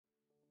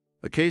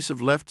A case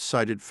of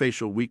left-sided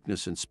facial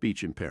weakness and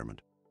speech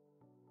impairment.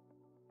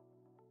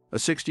 A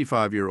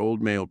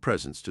 65-year-old male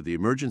presents to the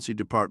emergency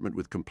department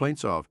with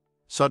complaints of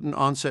sudden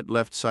onset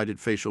left-sided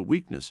facial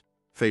weakness,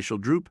 facial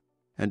droop,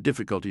 and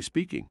difficulty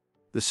speaking.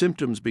 The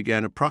symptoms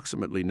began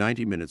approximately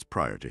 90 minutes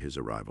prior to his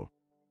arrival.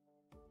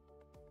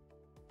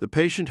 The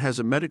patient has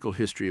a medical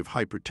history of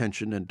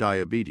hypertension and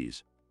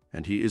diabetes,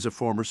 and he is a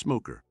former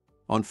smoker.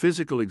 On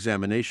physical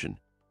examination,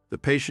 the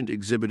patient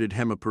exhibited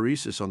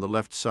hemiparesis on the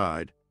left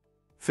side,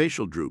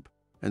 facial droop,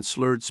 and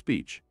slurred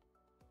speech.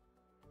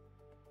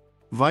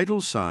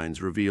 Vital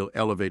signs reveal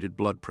elevated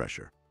blood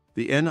pressure.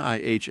 The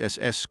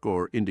NIHSS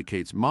score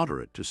indicates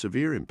moderate to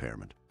severe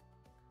impairment.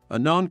 A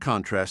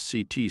non-contrast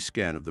CT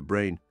scan of the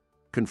brain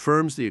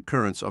confirms the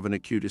occurrence of an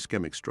acute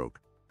ischemic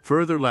stroke.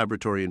 Further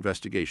laboratory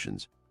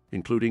investigations,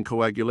 including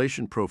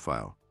coagulation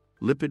profile,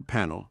 lipid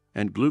panel,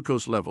 and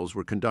glucose levels,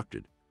 were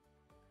conducted.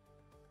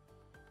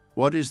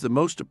 What is the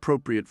most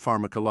appropriate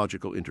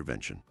pharmacological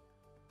intervention?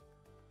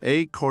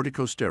 A.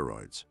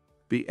 Corticosteroids.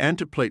 B.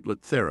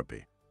 Antiplatelet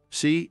therapy.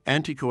 C.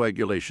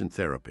 Anticoagulation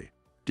therapy.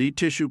 D.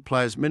 Tissue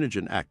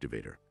plasminogen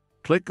activator.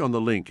 Click on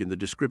the link in the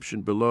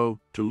description below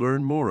to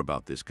learn more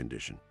about this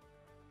condition.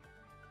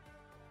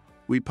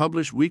 We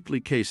publish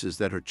weekly cases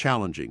that are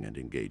challenging and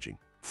engaging.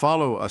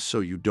 Follow us so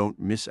you don't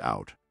miss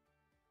out.